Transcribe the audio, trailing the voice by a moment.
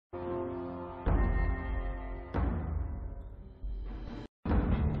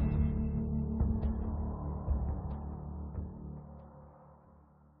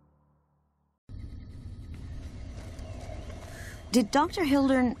Did Dr.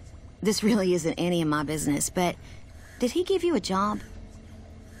 Hildern... This really isn't any of my business, but... Did he give you a job?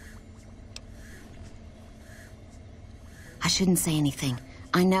 I shouldn't say anything.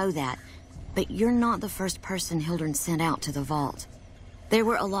 I know that. But you're not the first person Hildern sent out to the vault. There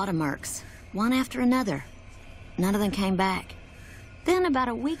were a lot of mercs, one after another. None of them came back. Then about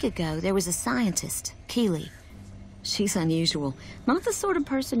a week ago, there was a scientist, Keeley. She's unusual. Not the sort of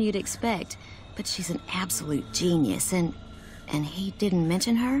person you'd expect, but she's an absolute genius, and he didn't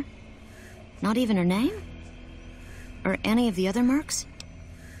mention her? Not even her name? Or any of the other mercs?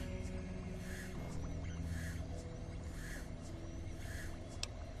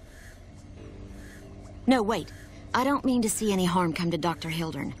 No, wait. I don't mean to see any harm come to Dr.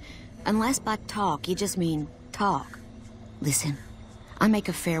 Hildern. Unless by talk, you just mean talk. Listen, I make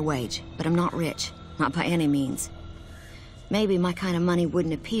a fair wage, but I'm not rich. Not by any means. Maybe my kind of money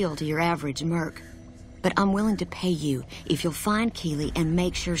wouldn't appeal to your average merc. But I'm willing to pay you if you'll find Keeley and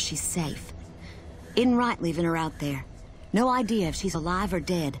make sure she's safe. Isn't right leaving her out there. No idea if she's alive or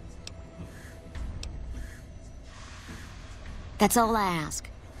dead. That's all I ask.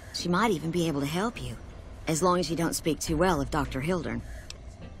 She might even be able to help you. As long as you don't speak too well of Dr. Hildern.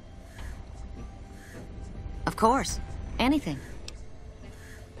 Of course. Anything.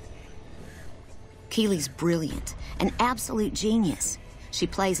 Keeley's brilliant. An absolute genius. She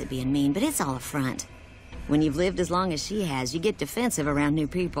plays at being mean, but it's all a front. When you've lived as long as she has, you get defensive around new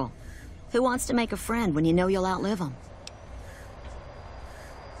people. Who wants to make a friend when you know you'll outlive them?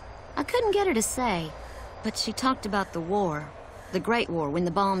 I couldn't get her to say, but she talked about the war. The Great War, when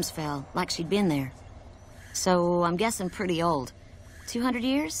the bombs fell, like she'd been there. So, I'm guessing pretty old. 200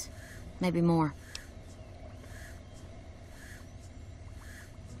 years? Maybe more.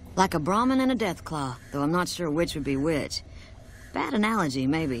 Like a Brahmin and a Deathclaw, though I'm not sure which would be which. Bad analogy,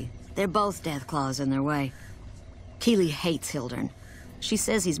 maybe. They're both Deathclaws in their way. Keeley hates Hildern. She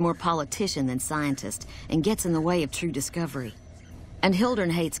says he's more politician than scientist, and gets in the way of true discovery. And Hildern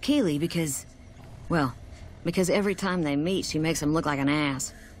hates Keeley because... well, because every time they meet, she makes him look like an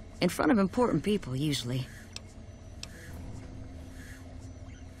ass. In front of important people, usually.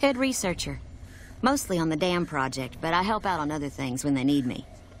 Head researcher. Mostly on the dam project, but I help out on other things when they need me.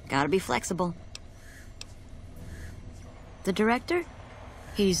 Gotta be flexible. The director?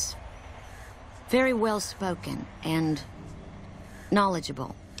 He's very well-spoken and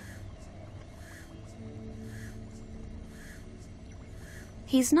knowledgeable.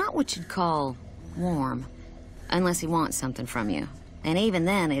 He's not what you'd call warm, unless he wants something from you. And even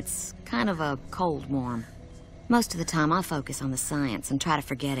then, it's kind of a cold warm. Most of the time, I focus on the science and try to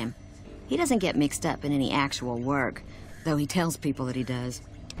forget him. He doesn't get mixed up in any actual work, though he tells people that he does.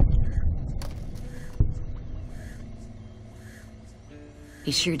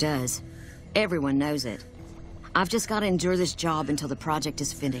 He sure does. Everyone knows it. I've just got to endure this job until the project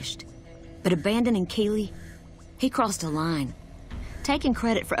is finished. But abandoning Keeley, he crossed a line. Taking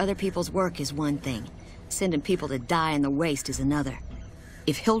credit for other people's work is one thing. Sending people to die in the waste is another.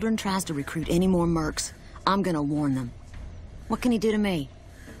 If Hildern tries to recruit any more mercs, I'm gonna warn them. What can he do to me?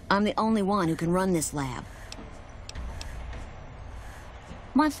 I'm the only one who can run this lab.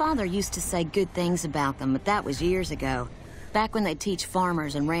 My father used to say good things about them, but that was years ago. Back when they'd teach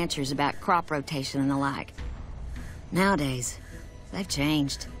farmers and ranchers about crop rotation and the like. Nowadays, they've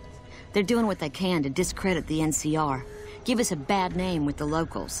changed. They're doing what they can to discredit the NCR, give us a bad name with the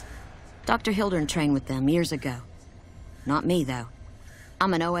locals. Dr. Hildern trained with them years ago. Not me, though.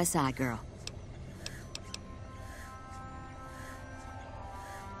 I'm an OSI girl.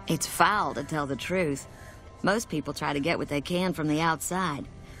 It's foul, to tell the truth. Most people try to get what they can from the outside,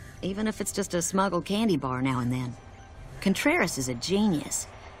 even if it's just a smuggled candy bar now and then. Contreras is a genius.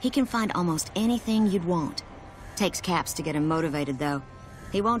 He can find almost anything you'd want. Takes caps to get him motivated, though.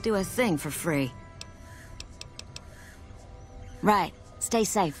 He won't do a thing for free. Right. Stay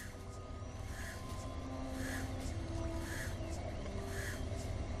safe.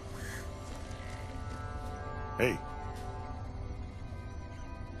 Hey.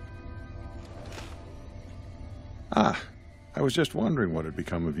 Ah, I was just wondering what had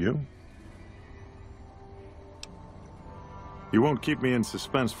become of you. You won't keep me in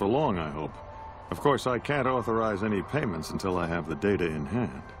suspense for long, I hope. Of course, I can't authorize any payments until I have the data in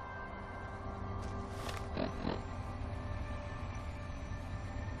hand.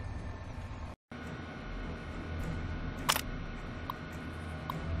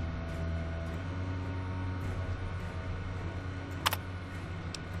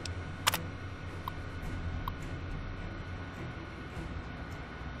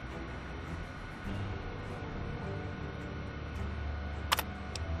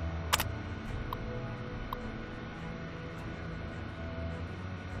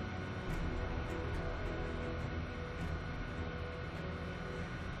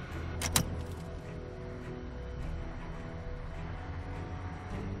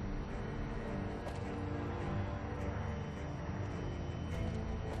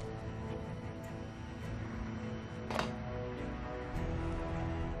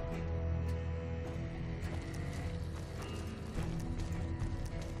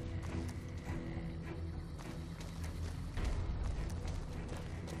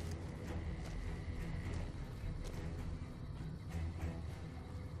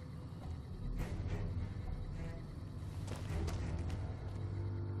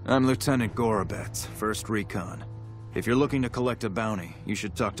 I'm Lieutenant Gorobets, 1st Recon. If you're looking to collect a bounty, you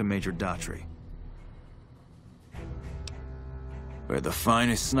should talk to Major Daughtry. We're the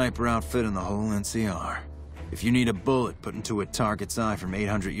finest sniper outfit in the whole NCR. If you need a bullet put into a target's eye from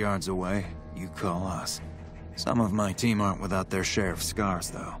 800 yards away, you call us. Some of my team aren't without their share of scars,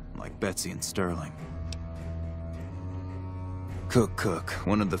 though, like Betsy and Sterling. Cook,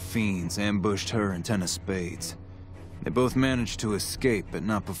 one of the fiends, ambushed her and 10 of spades. They both managed to escape, but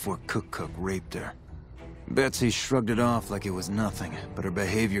not before Cook raped her. Betsy shrugged it off like it was nothing, but her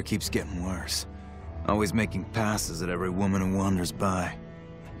behavior keeps getting worse. Always making passes at every woman who wanders by.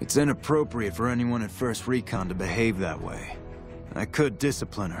 It's inappropriate for anyone at 1st Recon to behave that way. I could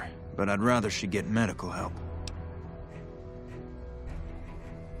discipline her, but I'd rather she get medical help.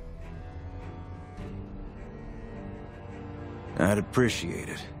 I'd appreciate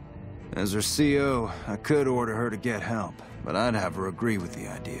it. As her CO, I could order her to get help, but I'd have her agree with the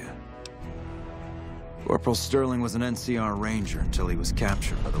idea. Corporal Sterling was an NCR Ranger until he was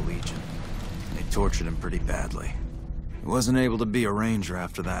captured by the Legion. They tortured him pretty badly. He wasn't able to be a Ranger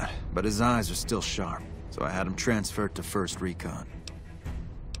after that, but his eyes are still sharp, so I had him transferred to 1st Recon.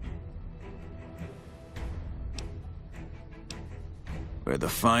 We're the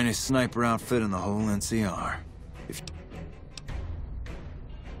finest sniper outfit in the whole NCR.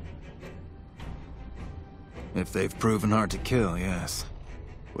 If they've proven hard to kill, yes.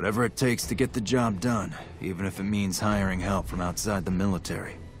 Whatever it takes to get the job done, even if it means hiring help from outside the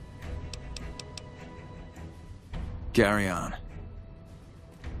military. Carry on.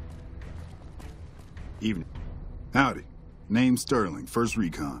 Evening. Howdy. Name's Sterling, 1st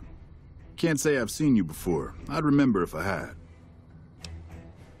Recon. Can't say I've seen you before. I'd remember if I had.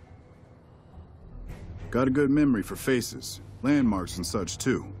 Got a good memory for faces, landmarks and such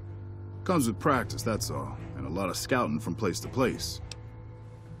too. Comes with practice, that's all, and a lot of scouting from place to place.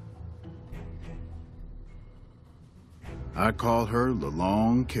 I called her the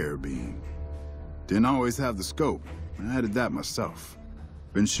Long Carabine. Didn't always have the scope. I added that myself.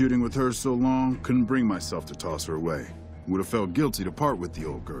 Been shooting with her so long, couldn't bring myself to toss her away. Would have felt guilty to part with the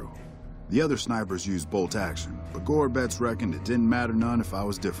old girl. The other snipers used bolt action, but Gorobets reckoned it didn't matter none if I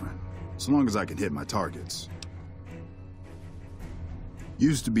was different, so long as I could hit my targets.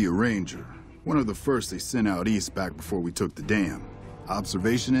 Used to be a ranger, one of the first they sent out east back before we took the dam.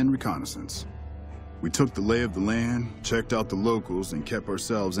 Observation and reconnaissance. We took the lay of the land, checked out the locals, and kept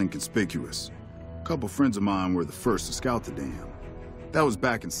ourselves inconspicuous. A couple friends of mine were the first to scout the dam. That was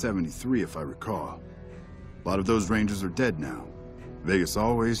back in '73, if I recall. A lot of those rangers are dead now. Vegas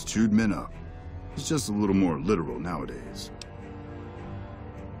always chewed men up. It's just a little more literal nowadays.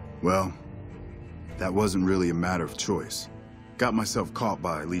 Well, that wasn't really a matter of choice. Got myself caught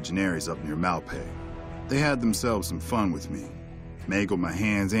by legionaries up near Malpay. They had themselves some fun with me. Mangled my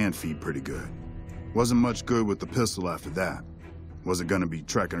hands and feet pretty good. Wasn't much good with the pistol after that. Wasn't gonna be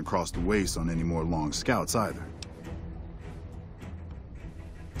trekking across the waste on any more long scouts either.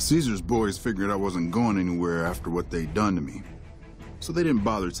 Caesar's boys figured I wasn't going anywhere after what they'd done to me. So they didn't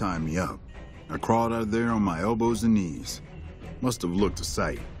bother tying me up. I crawled out of there on my elbows and knees. Must have looked a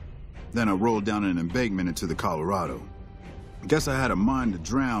sight. Then I rolled down an embankment into the Colorado. I guess I had a mind to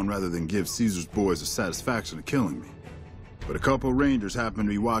drown rather than give Caesar's boys the satisfaction of killing me. But a couple rangers happened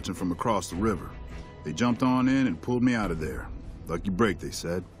to be watching from across the river. They jumped on in and pulled me out of there. Lucky break, they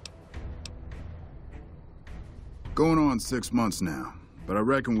said. Going on 6 months now, but I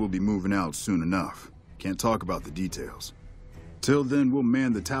reckon we'll be moving out soon enough. Can't talk about the details. Till then, we'll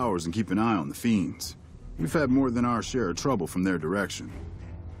man the towers and keep an eye on the fiends. We've had more than our share of trouble from their direction.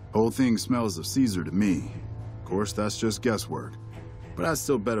 Whole thing smells of Caesar to me. Of course, that's just guesswork. But I'd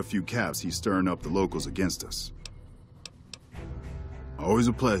still bet a few caps he's stirring up the locals against us. Always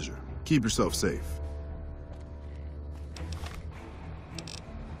a pleasure. Keep yourself safe.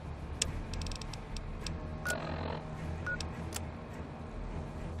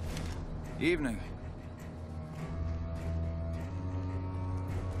 Evening.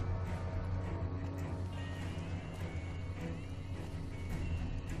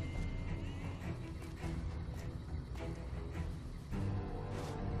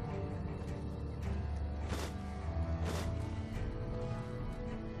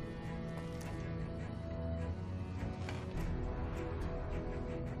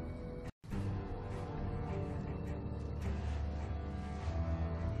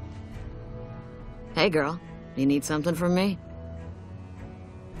 Hey, girl. You need something from me?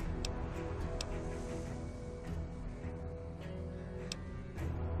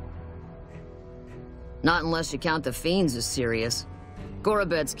 Not unless you count the fiends as serious.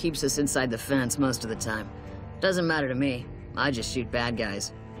 Gorobets keeps us inside the fence most of the time. Doesn't matter to me. I just shoot bad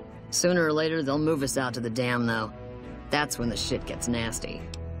guys. Sooner or later, they'll move us out to the dam, though. That's when the shit gets nasty.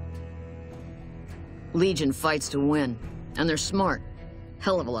 Legion fights to win, and they're smart.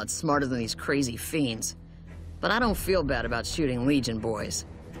 Hell of a lot smarter than these crazy fiends. But I don't feel bad about shooting Legion boys.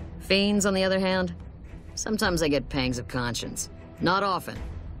 Fiends, on the other hand, sometimes I get pangs of conscience. Not often,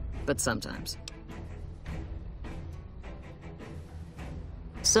 but sometimes.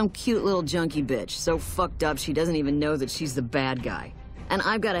 Some cute little junkie bitch, so fucked up she doesn't even know that she's the bad guy. And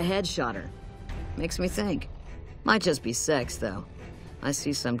I've got a headshot her. Makes me think. Might just be sex, though. I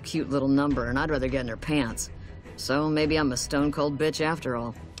see some cute little number and I'd rather get in her pants. So maybe I'm a stone-cold bitch after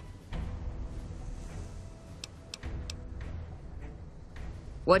all.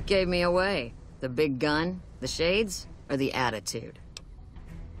 What gave me away? The big gun, the shades, or the attitude?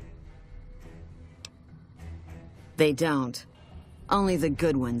 They don't. Only the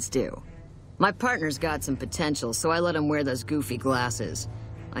good ones do. My partner's got some potential, so I let him wear those goofy glasses.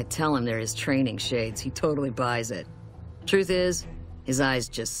 I tell him they're his training shades. He totally buys it. Truth is, his eyes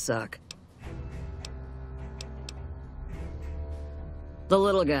just suck. The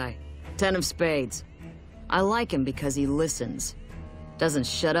little guy, 10 of spades. I like him because he listens. Doesn't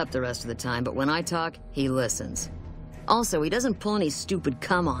shut up the rest of the time, but when I talk, he listens. Also, he doesn't pull any stupid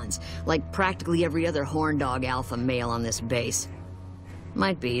come-ons, like practically every other horn dog alpha male on this base.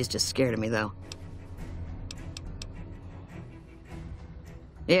 Might be he's just scared of me, though.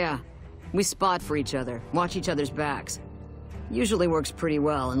 Yeah, we spot for each other, watch each other's backs. Usually works pretty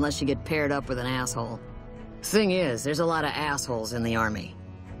well, unless you get paired up with an asshole. Thing is, there's a lot of assholes in the army.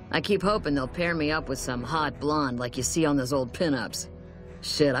 I keep hoping they'll pair me up with some hot blonde like you see on those old pinups.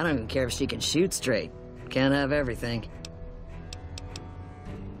 Shit, I don't even care if she can shoot straight. Can't have everything.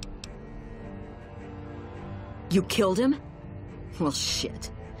 You killed him? Well,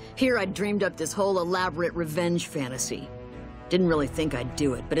 shit. Here I dreamed up this whole elaborate revenge fantasy. Didn't really think I'd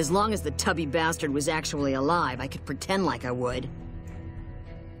do it, but as long as the tubby bastard was actually alive, I could pretend like I would.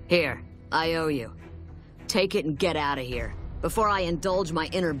 Here, I owe you. Take it and get out of here, before I indulge my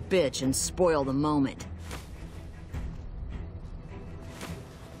inner bitch and spoil the moment.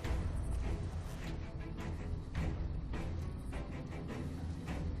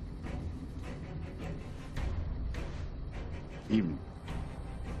 Evening.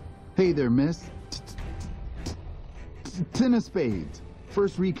 Hey there, miss. 10 of spades.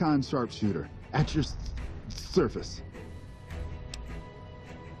 First recon sharpshooter. At your surface.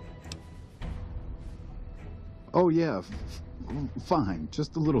 Oh yeah, fine.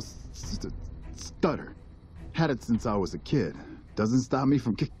 Just a little stutter. Had it since I was a kid. Doesn't stop me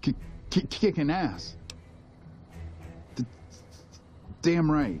from kicking ass.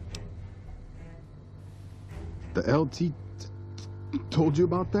 Damn right. The LT told you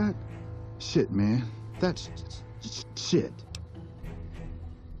about that? Shit, man. That's shit.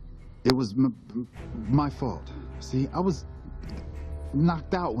 It was my fault. See, I was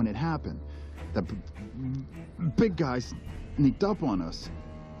knocked out when it happened. That big guy sneaked up on us.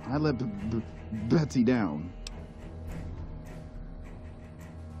 I let Betsy down.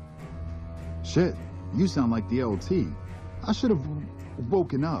 Shit, you sound like the LT. I should have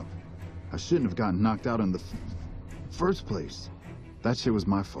woken up. I shouldn't have gotten knocked out in the first place. That shit was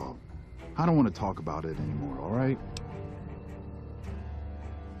my fault. I don't want to talk about it anymore, all right?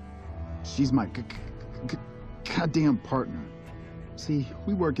 She's my goddamn partner. See,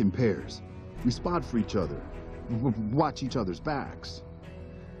 we work in pairs. We spot for each other, watch each other's backs.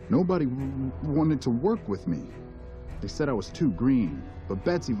 Nobody wanted to work with me. They said I was too green, but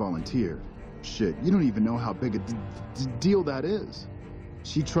Betsy volunteered. Shit, you don't even know how big a deal that is.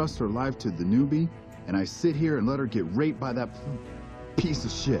 She trusts her life to the newbie, and I sit here and let her get raped by that piece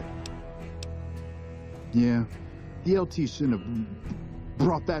of shit. Yeah, the LT shouldn't have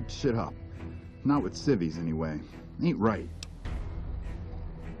brought that shit up. Not with civvies, anyway. Ain't right.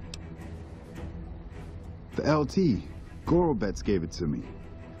 The LT, Gorobets gave it to me.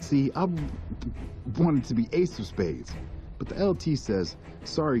 See, I wanted to be ace of spades, but the LT says,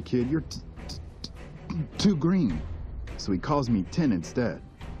 sorry kid, you're too green. So he calls me 10 instead.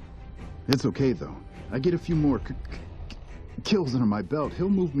 It's okay though. I get a few more kills under my belt, he'll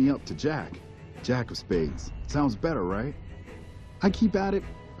move me up to Jack. Jack of spades. Sounds better, right? I keep at it.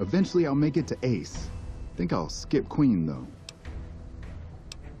 Eventually I'll make it to ace. Think I'll skip queen though.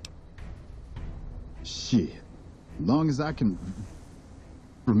 Shit. Long as I can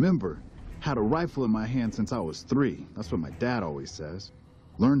remember. Had a rifle in my hand since I was 3. That's what my dad always says.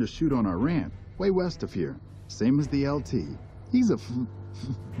 Learned to shoot on our ramp, way west of here. Same as the LT. He's a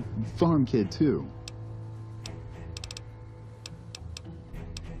farm kid too.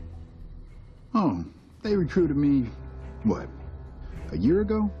 Oh, they recruited me, what, a year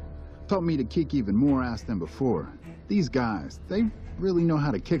ago? taught me to kick even more ass than before. These guys, they really know how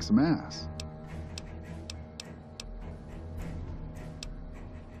to kick some ass.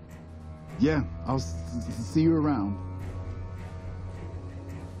 Yeah, I'll see you around.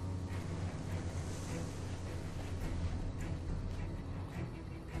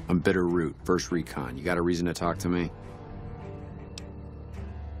 I'm Bitter Root, first recon. You got a reason to talk to me?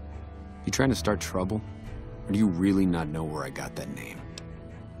 You trying to start trouble? Or do you really not know where I got that name?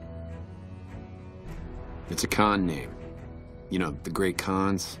 It's a con name. You know, the great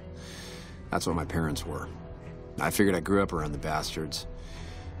cons? That's what my parents were. I figured I grew up around the bastards.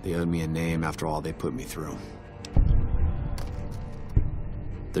 They owed me a name after all they put me through.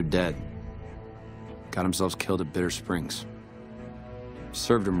 They're dead. Got themselves killed at Bitter Springs.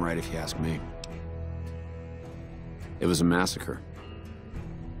 Served them right, if you ask me. It was a massacre.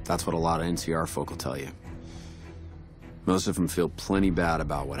 That's what a lot of NCR folk will tell you. Most of them feel plenty bad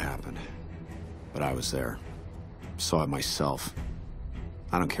about what happened. But I was there. Saw it myself.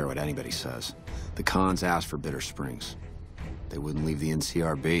 I don't care what anybody says. The cons asked for Bitter Springs. They wouldn't leave the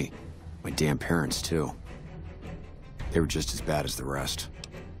NCR be. My damn parents, too. They were just as bad as the rest.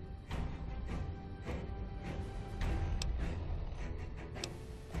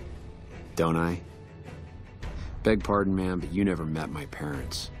 Don't I? Beg pardon, man, but you never met my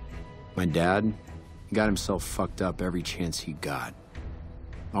parents. My dad, he got himself fucked up every chance he got.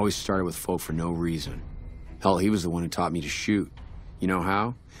 Always started with folk for no reason. Hell, he was the one who taught me to shoot. You know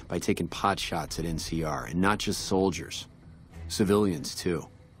how? By taking pot shots at NCR, and not just soldiers. Civilians, too.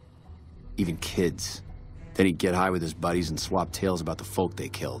 Even kids. Then he'd get high with his buddies and swap tales about the folk they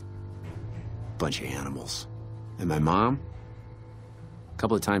killed. Bunch of animals. And my mom? A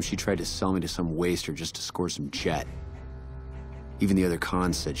couple of times she tried to sell me to some waster just to score some jet. Even the other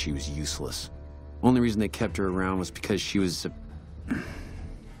cons said she was useless. Only reason they kept her around was because she was a...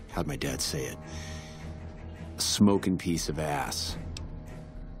 how'd my dad say it? A smoking piece of ass.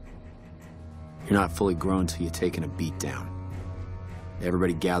 You're not fully grown till you've taken a beat down.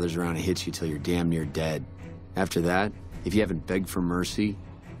 Everybody gathers around and hits you till you're damn near dead. After that, if you haven't begged for mercy,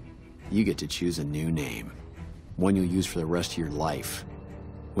 you get to choose a new name. One you'll use for the rest of your life.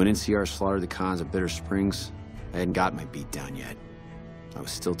 When NCR slaughtered the cons at Bitter Springs, I hadn't got my beat down yet. I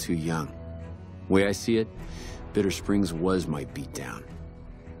was still too young. The way I see it, Bitter Springs was my beat down.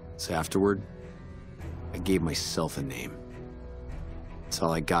 So afterward, I gave myself a name. It's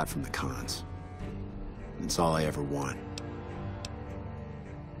all I got from the cons. It's all I ever want.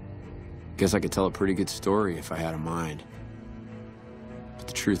 Guess I could tell a pretty good story if I had a mind. But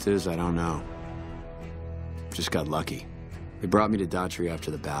the truth is, I don't know. Just got lucky. They brought me to Daughtry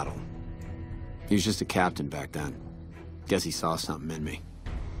after the battle. He was just a captain back then. Guess he saw something in me.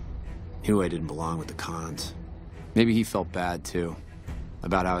 Knew I didn't belong with the cons. Maybe he felt bad, too,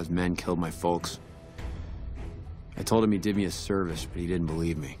 about how his men killed my folks. I told him he did me a service, but he didn't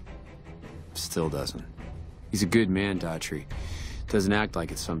believe me. Still doesn't. He's a good man, Daughtry. Doesn't act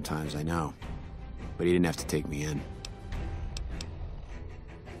like it sometimes, I know. But he didn't have to take me in.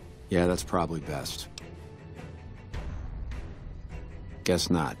 Yeah, that's probably best. Guess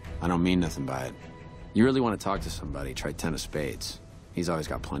not. I don't mean nothing by it. You really want to talk to somebody, try 10 of spades. He's always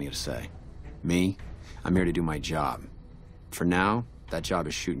got plenty to say. Me? I'm here to do my job. For now, that job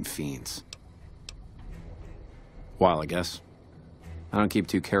is shooting fiends. While, I guess. I don't keep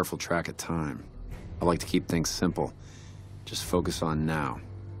too careful track of time. I like to keep things simple. Just focus on now.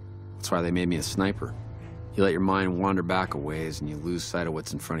 That's why they made me a sniper. You let your mind wander back a ways and you lose sight of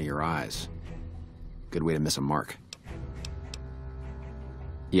what's in front of your eyes. Good way to miss a mark.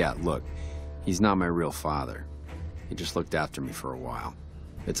 Yeah, look, he's not my real father. He just looked after me for a while.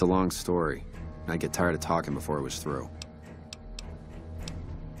 It's a long story, and I'd get tired of talking before it was through.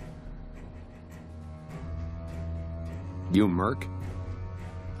 You a merc?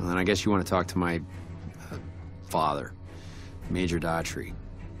 Well, then I guess you want to talk to my father, Major Daughtry.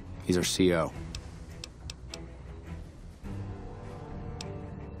 He's our CO.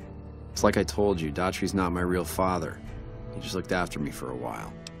 It's like I told you, Daughtry's not my real father. He just looked after me for a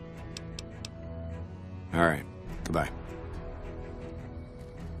while. All right, goodbye.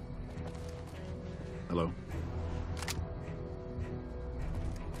 Hello?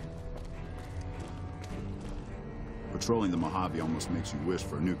 Patrolling the Mojave almost makes you wish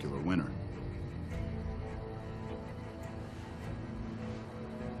for a nuclear winter.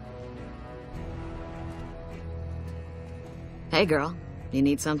 Hey, girl. You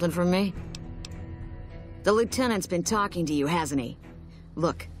need something from me? The lieutenant's been talking to you, hasn't he?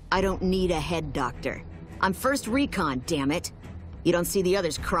 Look, I don't need a head doctor. I'm first recon, damn it. You don't see the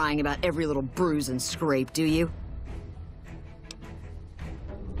others crying about every little bruise and scrape, do you?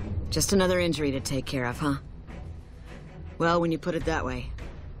 Just another injury to take care of, huh? Well, when you put it that way.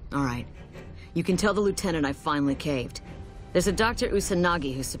 All right. You can tell the lieutenant I finally caved. There's a Dr.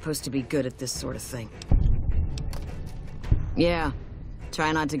 Usanagi who's supposed to be good at this sort of thing. Yeah.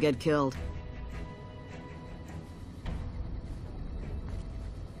 Try not to get killed.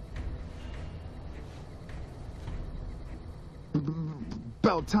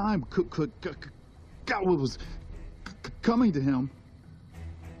 About time, God was coming to him.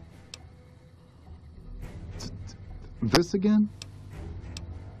 This again?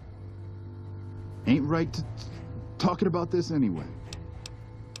 Ain't right to talking about this anyway.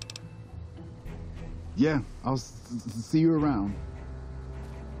 Yeah, I'll see you around.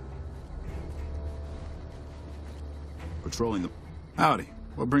 Patrolling the... Howdy.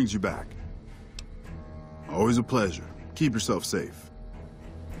 What brings you back? Always a pleasure. Keep yourself safe.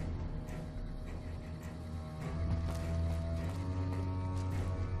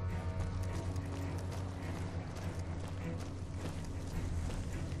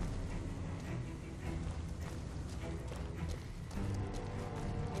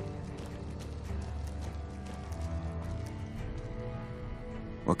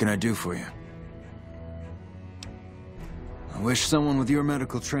 What can I do for you? I wish someone with your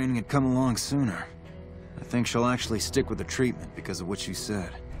medical training had come along sooner. I think she'll actually stick with the treatment because of what you said.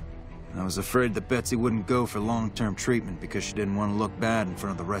 I was afraid that Betsy wouldn't go for long-term treatment because she didn't want to look bad in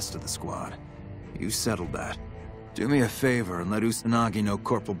front of the rest of the squad. You settled that. Do me a favor and let Usanagi know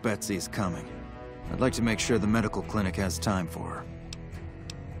Corporal Betsy is coming. I'd like to make sure the medical clinic has time for her.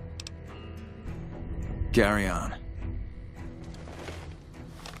 Carry on.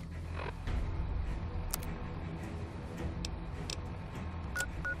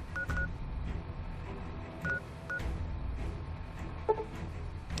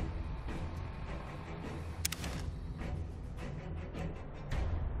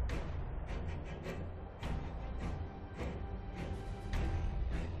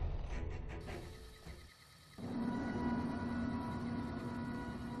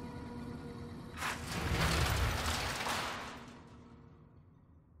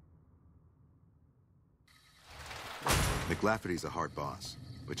 McLafferty's a hard boss,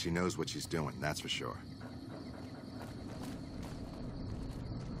 but she knows what she's doing, that's for sure.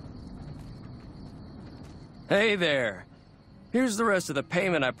 Hey there. Here's the rest of the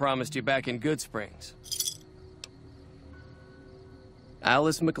payment I promised you back in Good Springs.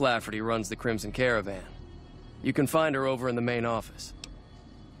 Alice McLafferty runs the Crimson Caravan. You can find her over in the main office.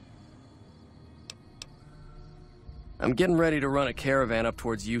 I'm getting ready to run a caravan up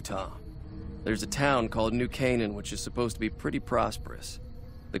towards Utah. There's a town called New Canaan, which is supposed to be pretty prosperous.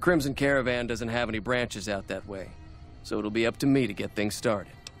 The Crimson Caravan doesn't have any branches out that way, so it'll be up to me to get things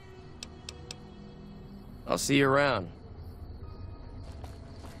started. I'll see you around.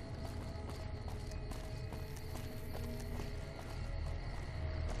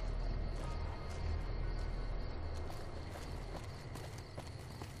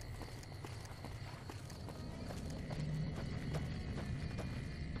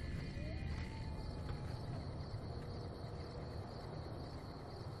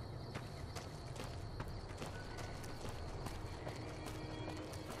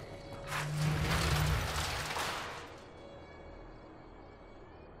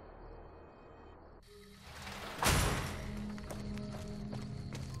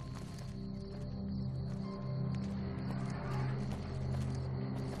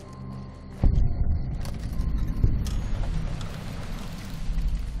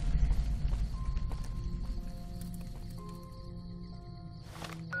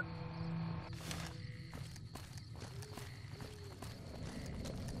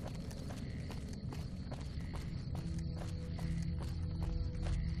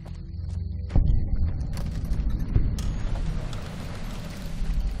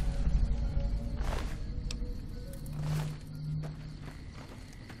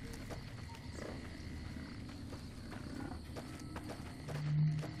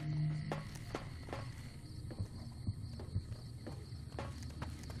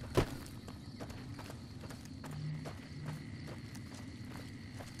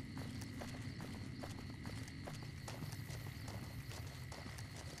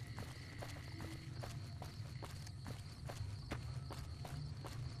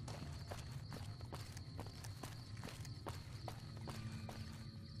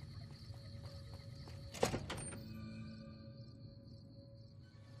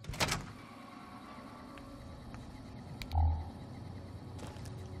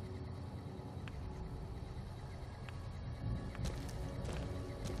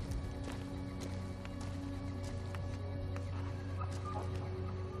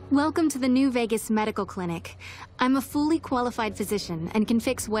 Welcome to the New Vegas Medical Clinic. I'm a fully qualified physician and can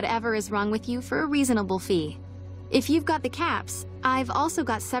fix whatever is wrong with you for a reasonable fee. If you've got the caps, I've also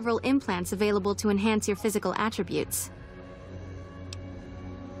got several implants available to enhance your physical attributes.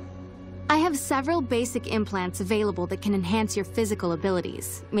 I have several basic implants available that can enhance your physical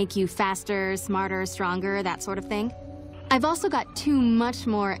abilities, make you faster, smarter, stronger, that sort of thing. I've also got 2 much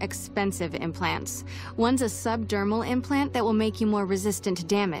more expensive implants. One's a subdermal implant that will make you more resistant to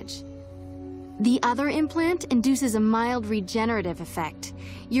damage. The other implant induces a mild regenerative effect.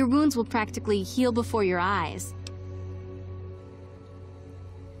 Your wounds will practically heal before your eyes.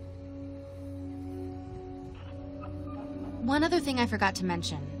 One other thing I forgot to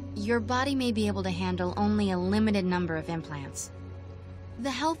mention. Your body may be able to handle only a limited number of implants.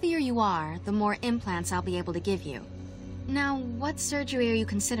 The healthier you are, the more implants I'll be able to give you. Now, what surgery are you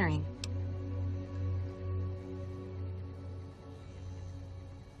considering?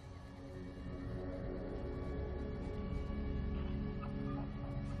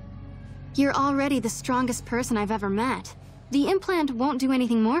 You're already the strongest person I've ever met. The implant won't do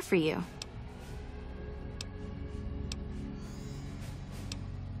anything more for you.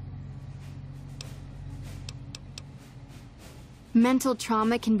 Mental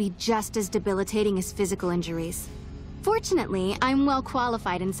trauma can be just as debilitating as physical injuries. Fortunately, I'm well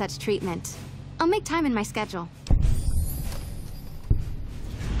qualified in such treatment. I'll make time in my schedule.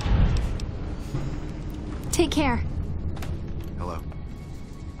 Take care. Hello.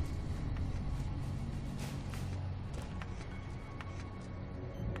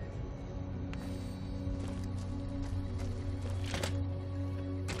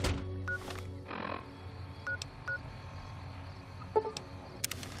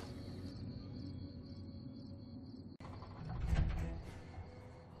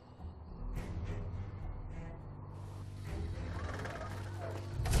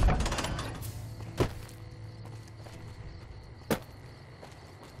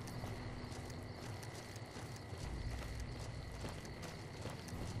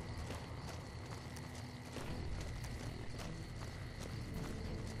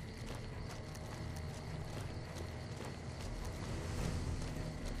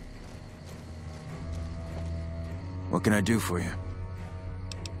 What can I do for you?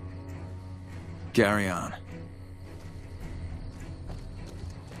 Carry on.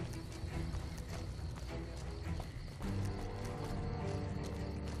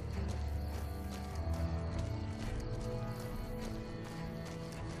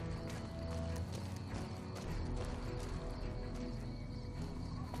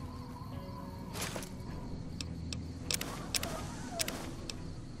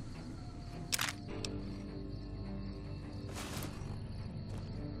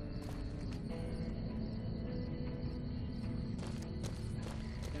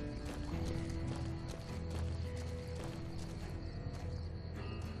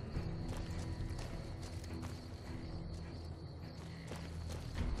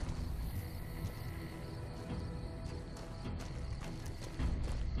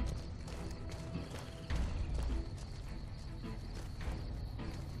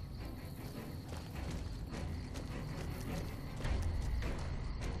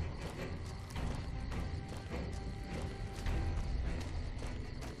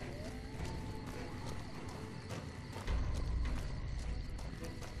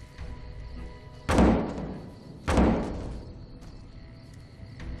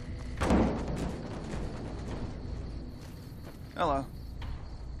 Hello.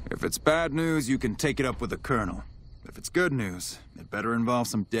 If it's bad news, you can take it up with the Colonel. If it's good news, it better involve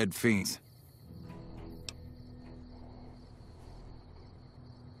some dead fiends.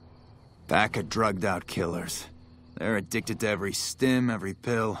 Pack of drugged-out killers. They're addicted to every stim, every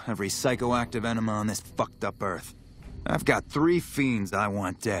pill, every psychoactive enema on this fucked-up Earth. I've got 3 fiends I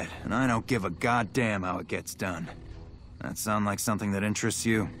want dead, and I don't give a goddamn how it gets done. That sound like something that interests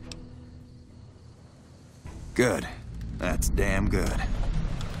you? Good. That's damn good.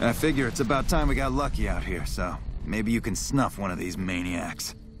 I figure it's about time we got lucky out here, so maybe you can snuff one of these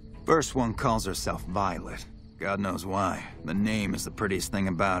maniacs. First one calls herself Violet. God knows why. The name is the prettiest thing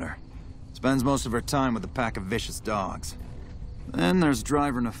about her. Spends most of her time with a pack of vicious dogs. Then there's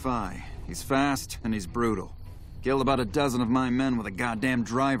Driver Nephi. He's fast and he's brutal. Killed about a dozen of my men with a goddamn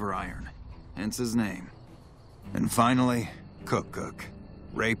driver iron. Hence his name. And finally, Cook.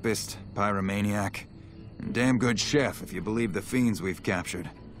 Rapist, pyromaniac, and damn good chef if you believe the fiends we've captured.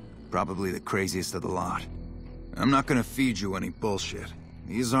 Probably the craziest of the lot. I'm not gonna feed you any bullshit.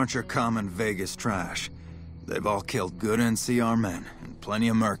 These aren't your common Vegas trash. They've all killed good NCR men, and plenty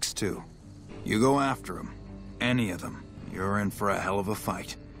of mercs too. You go after them. Any of them. You're in for a hell of a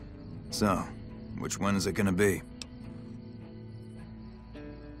fight. So, which one is it gonna be?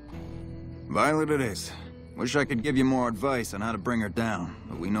 Violet it is. Wish I could give you more advice on how to bring her down,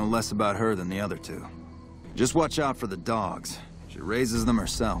 but we know less about her than the other two. Just watch out for the dogs. She raises them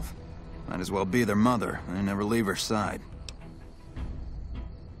herself. Might as well be their mother, and never leave her side.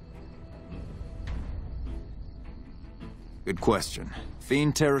 Good question.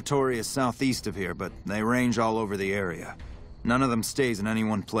 Fiend territory is southeast of here, but they range all over the area. None of them stays in any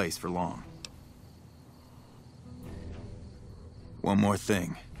one place for long. One more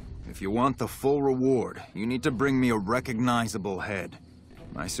thing. If you want the full reward, you need to bring me a recognizable head.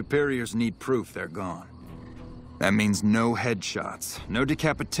 My superiors need proof they're gone. That means no headshots, no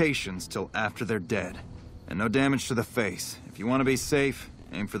decapitations till after they're dead, and no damage to the face. If you want to be safe,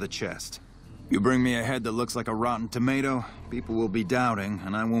 aim for the chest. You bring me a head that looks like a rotten tomato, people will be doubting,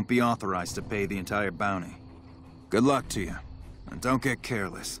 and I won't be authorized to pay the entire bounty. Good luck to you, and don't get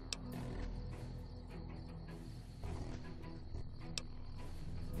careless.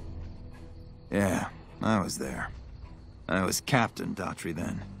 Yeah, I was there. I was Captain Daughtry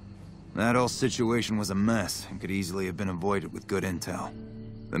then. That whole situation was a mess and could easily have been avoided with good intel.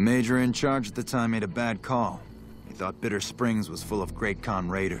 The major in charge at the time made a bad call. He thought Bitter Springs was full of Great Khan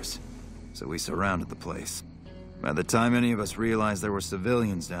raiders, so we surrounded the place. By the time any of us realized there were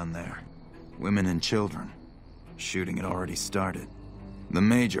civilians down there, women and children, shooting had already started. The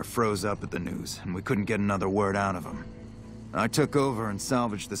major froze up at the news, and we couldn't get another word out of him. I took over and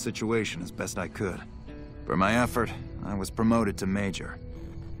salvaged the situation as best I could. For my effort, I was promoted to major.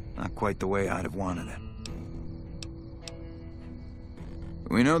 Not quite the way I'd have wanted it.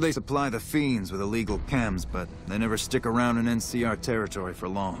 We know they supply the fiends with illegal chems, but they never stick around in NCR territory for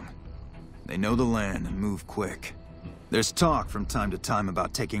long. They know the land and move quick. There's talk from time to time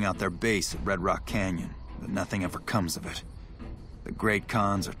about taking out their base at Red Rock Canyon, but nothing ever comes of it. The Great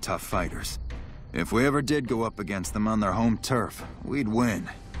Khans are tough fighters. If we ever did go up against them on their home turf, we'd win.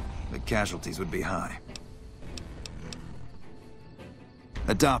 The casualties would be high.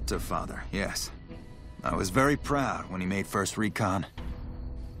 Adoptive father, yes. I was very proud when he made first recon.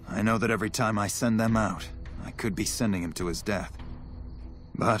 I know that every time I send them out, I could be sending him to his death.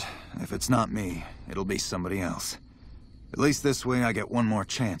 But if it's not me, it'll be somebody else. At least this way I get one more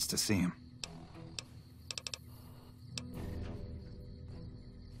chance to see him.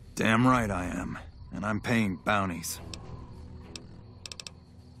 Damn right I am, and I'm paying bounties.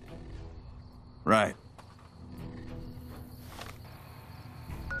 Right.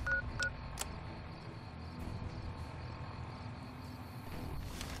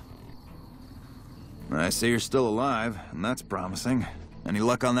 I see you're still alive, and that's promising. Any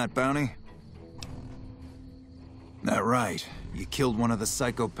luck on that bounty? That right. You killed one of the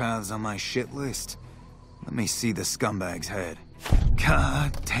psychopaths on my shit list. Let me see the scumbag's head.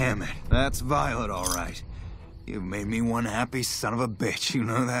 God damn it. That's Violet, all right. You've made me one happy son of a bitch, you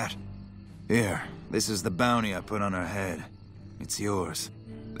know that? Here, this is the bounty I put on her head. It's yours.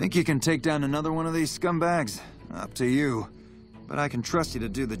 Think you can take down another one of these scumbags? Up to you. But I can trust you to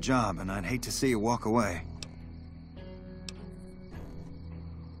do the job, and I'd hate to see you walk away.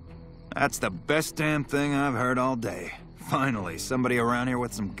 That's the best damn thing I've heard all day. Finally, somebody around here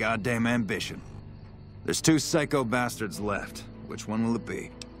with some goddamn ambition. There's 2 psycho bastards left. Which one will it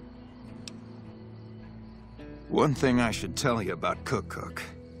be? One thing I should tell you about Cook.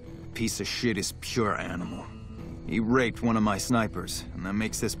 Piece of shit is pure animal. He raped one of my snipers, and that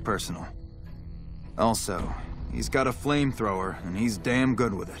makes this personal. Also, he's got a flamethrower, and he's damn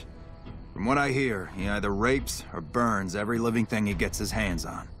good with it. From what I hear, he either rapes or burns every living thing he gets his hands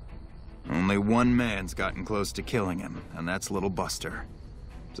on. Only one man's gotten close to killing him, and that's Little Buster.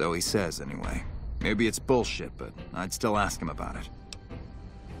 So he says, anyway. Maybe it's bullshit, but I'd still ask him about it.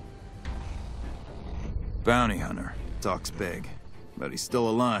 Bounty hunter. Talks big. But he's still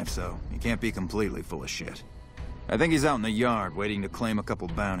alive, so he can't be completely full of shit. I think he's out in the yard, waiting to claim a couple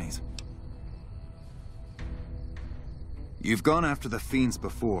bounties. You've gone after the fiends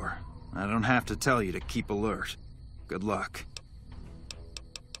before. I don't have to tell you to keep alert. Good luck.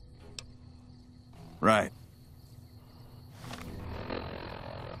 Right.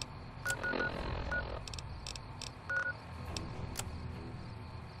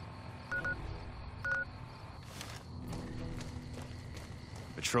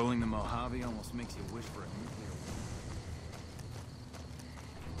 Patrolling the Mojave almost makes you wish for a nuclear war.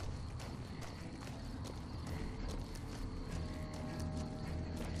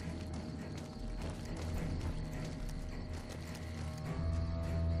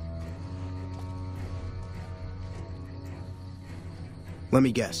 Let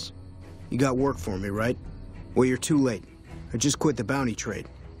me guess. You got work for me, right? Well, you're too late. I just quit the bounty trade.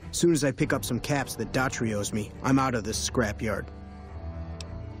 Soon as I pick up some caps that Daughtry owes me, I'm out of this scrapyard.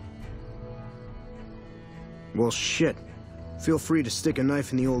 Well, shit. Feel free to stick a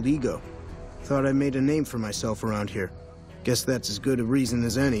knife in the old ego. Thought I made a name for myself around here. Guess that's as good a reason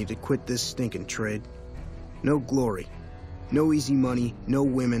as any to quit this stinking trade. No glory. No easy money, no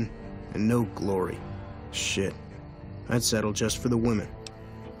women, and no glory. Shit. I'd settle just for the women.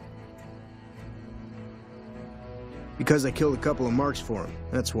 Because I killed a couple of marks for him,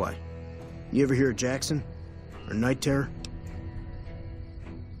 that's why. You ever hear of Jackson? Or Night Terror?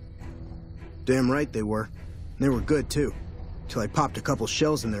 Damn right they were. They were good, too. Till I popped a couple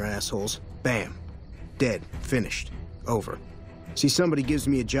shells in their assholes. Bam. Dead. Finished. Over. See, somebody gives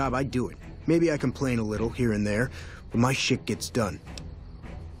me a job, I do it. Maybe I complain a little here and there, but my shit gets done.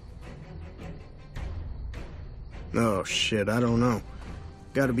 Oh, shit, I don't know.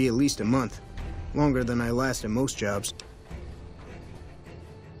 Gotta be at least a month. Longer than I last in most jobs.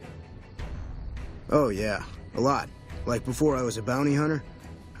 Oh, yeah. A lot. Like before I was a bounty hunter,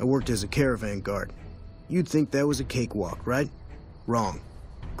 I worked as a caravan guard. You'd think that was a cakewalk, right? Wrong.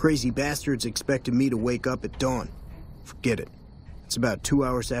 Crazy bastards expected me to wake up at dawn. Forget it. It's about 2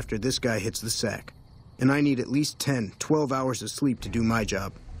 hours after this guy hits the sack. And I need at least 10, 12 hours of sleep to do my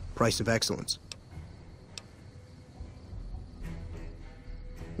job. Price of excellence.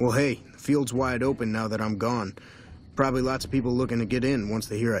 Well, hey, the field's wide open now that I'm gone. Probably lots of people looking to get in once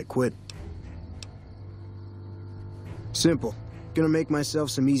they hear I quit. Simple. Gonna make myself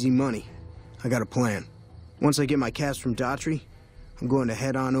some easy money. I got a plan. Once I get my caps from Daughtry, I'm going to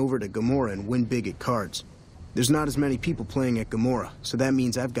head on over to Gomorrah and win big at cards. There's not as many people playing at Gomorrah, so that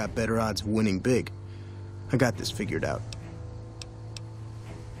means I've got better odds of winning big. I got this figured out.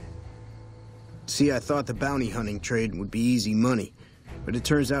 See, I thought the bounty hunting trade would be easy money, but it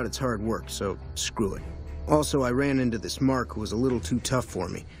turns out it's hard work, so screw it. Also, I ran into this Mark who was a little too tough for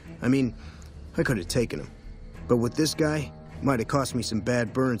me. I mean, I could have taken him. But with this guy, it might have cost me some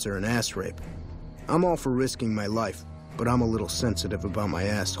bad burns or an ass rape. I'm all for risking my life, but I'm a little sensitive about my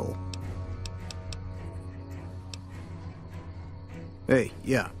asshole. Hey,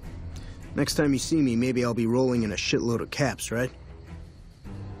 yeah. Next time you see me, maybe I'll be rolling in a shitload of caps, right?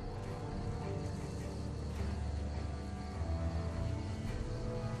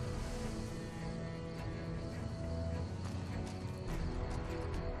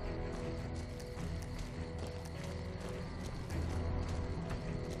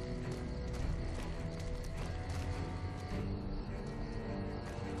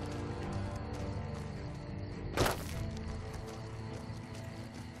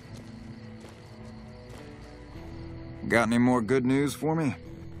 Got any more good news for me?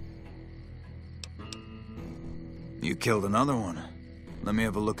 You killed another one. Let me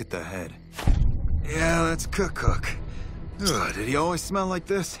have a look at the head. Yeah, that's Cook. Ugh, did he always smell like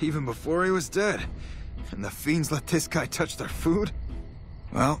this, even before he was dead? And the fiends let this guy touch their food?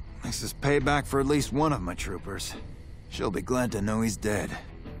 Well, this is payback for at least one of my troopers. She'll be glad to know he's dead.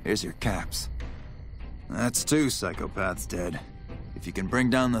 Here's your caps. That's 2 psychopaths dead. If you can bring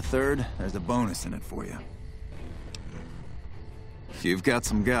down the third, there's a bonus in it for you. You've got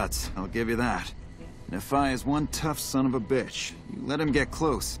some guts, I'll give you that. Nephi is one tough son of a bitch. You let him get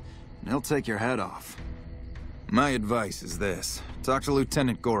close, and he'll take your head off. My advice is this. Talk to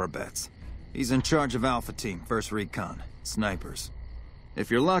Lieutenant Gorobets. He's in charge of Alpha Team, 1st Recon, snipers.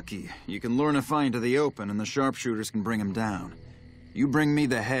 If you're lucky, you can lure Nephi into the open and the sharpshooters can bring him down. You bring me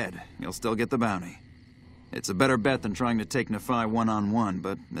the head, you'll still get the bounty. It's a better bet than trying to take Nephi one-on-one,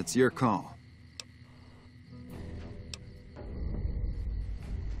 but it's your call.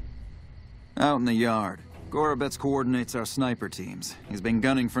 Out in the yard. Gorobets coordinates our sniper teams. He's been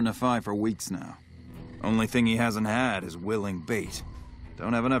gunning for Nephi for weeks now. Only thing he hasn't had is willing bait.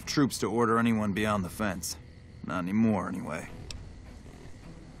 Don't have enough troops to order anyone beyond the fence. Not anymore, anyway.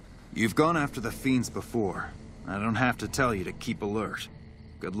 You've gone after the fiends before. I don't have to tell you to keep alert.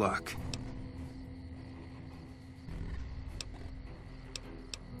 Good luck.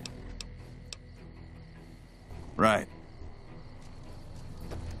 Right.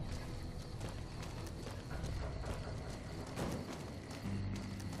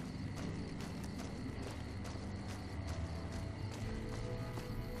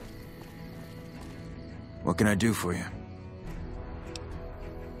 What can I do for you?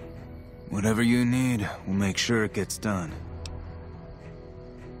 Whatever you need, we'll make sure it gets done.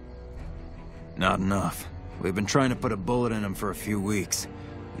 Not enough. We've been trying to put a bullet in him for a few weeks.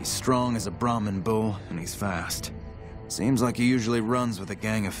 He's strong as a Brahmin bull, and he's fast. Seems like he usually runs with a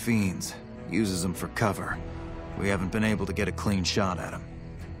gang of fiends. Uses them for cover. We haven't been able to get a clean shot at him.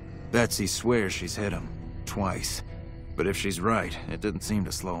 Betsy swears she's hit him. Twice. But if she's right, it didn't seem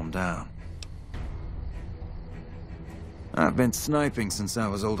to slow him down. I've been sniping since I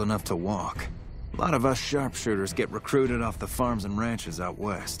was old enough to walk. A lot of us sharpshooters get recruited off the farms and ranches out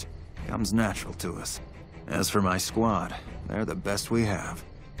west. Comes natural to us. As for my squad, they're the best we have.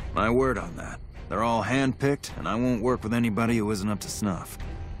 My word on that. They're all hand-picked, and I won't work with anybody who isn't up to snuff.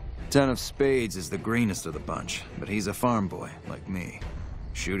 Ten of Spades is the greenest of the bunch, but he's a farm boy, like me.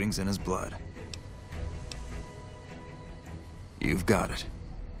 Shooting's in his blood. You've got it.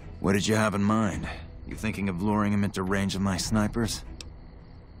 What did you have in mind? You thinking of luring him into range of my snipers?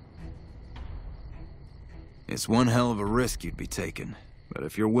 It's one hell of a risk you'd be taking, but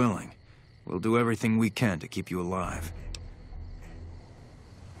if you're willing, we'll do everything we can to keep you alive.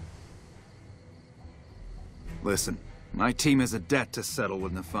 Listen, my team has a debt to settle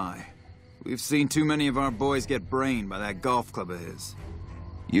with Nephi. We've seen too many of our boys get brained by that golf club of his.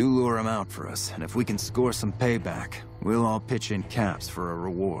 You lure him out for us, and if we can score some payback, we'll all pitch in caps for a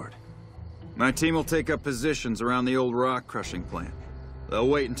reward. My team will take up positions around the old rock-crushing plant. They'll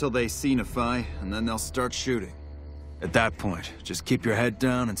wait until they see Nephi, and then they'll start shooting. At that point, just keep your head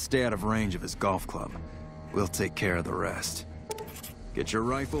down and stay out of range of his golf club. We'll take care of the rest. Get your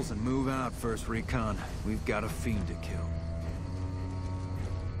rifles and move out, First Recon. We've got a fiend to kill.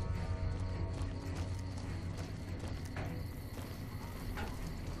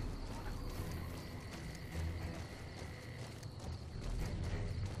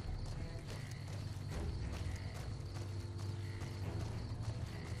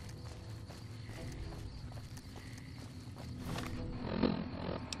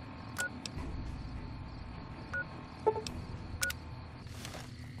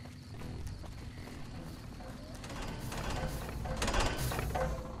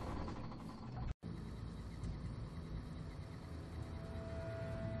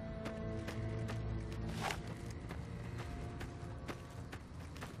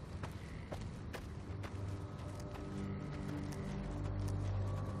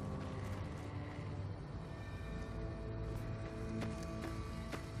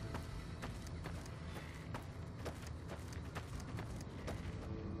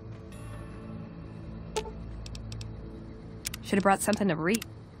 Should have brought something to read.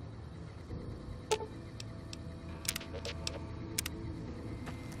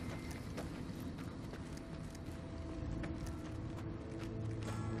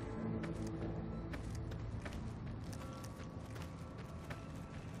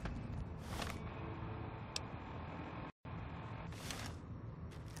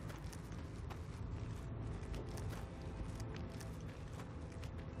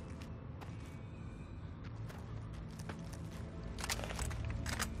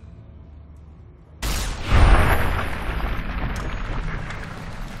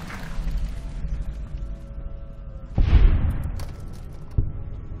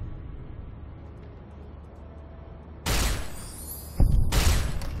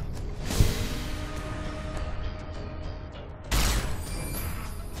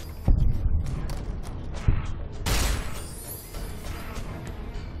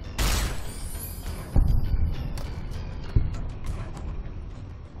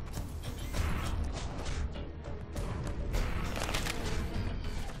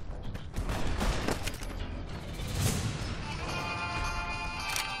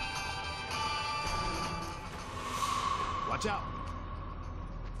 Watch out!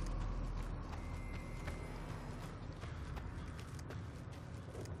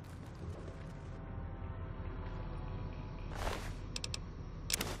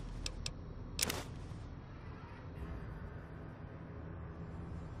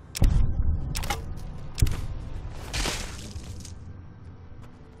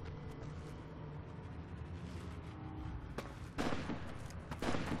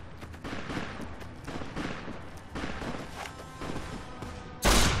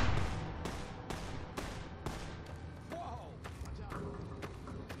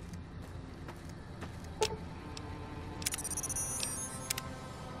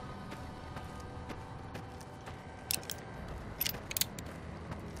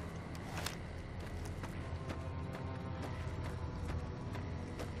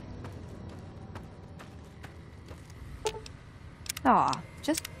 Aw,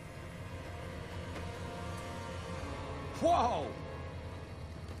 just... Whoa!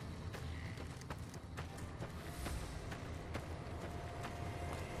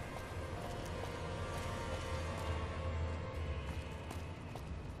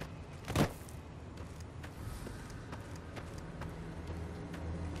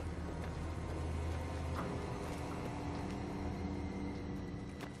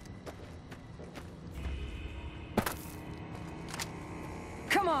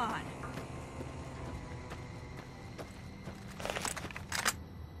 on.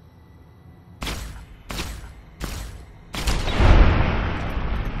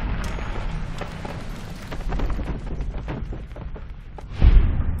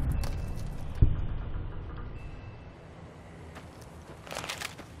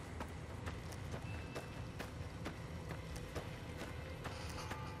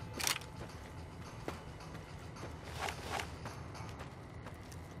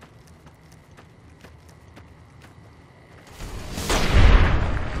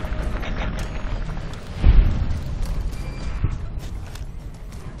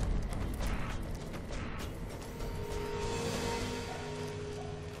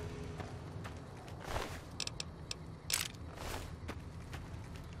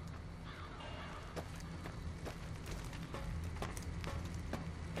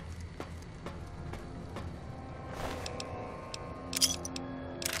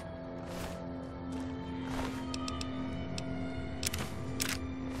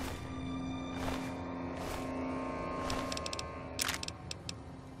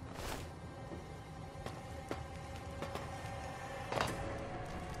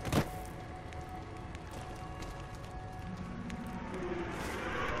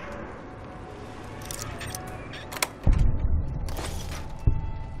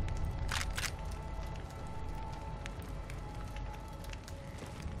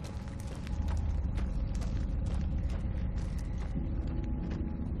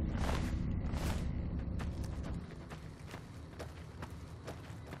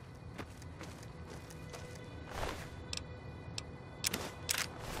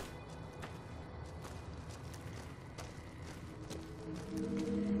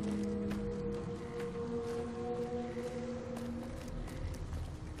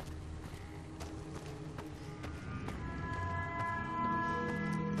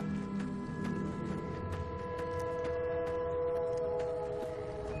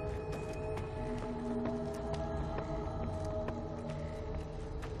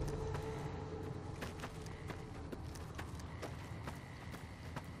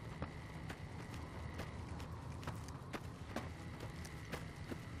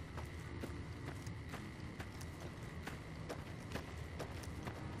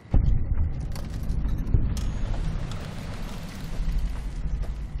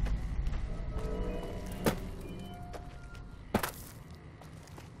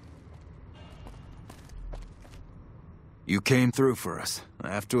 You came through for us.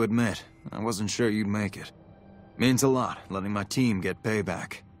 I have to admit, I wasn't sure you'd make it. Means a lot, letting my team get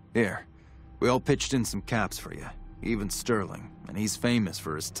payback. Here, we all pitched in some caps for you. Even Sterling, and he's famous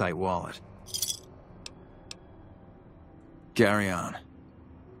for his tight wallet. Carry on.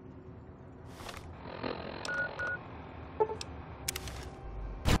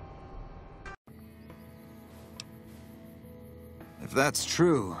 If that's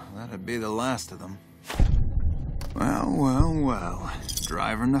true, that'd be the last of them. Well, well, well.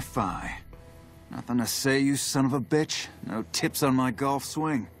 Driving the Phi. Nothing to say, you son of a bitch? No tips on my golf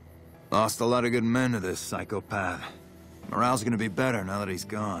swing? Lost a lot of good men to this psychopath. Morale's gonna be better now that he's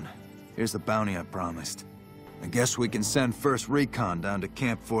gone. Here's the bounty I promised. I guess we can send first recon down to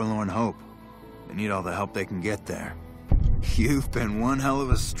Camp Forlorn Hope. They need all the help they can get there. You've been one hell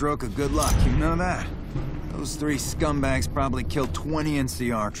of a stroke of good luck, you know that? Those three scumbags probably killed 20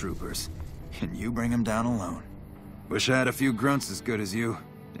 NCR troopers. And you bring them down alone. Wish I had a few grunts as good as you.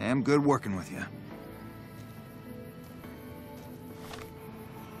 Damn good working with you.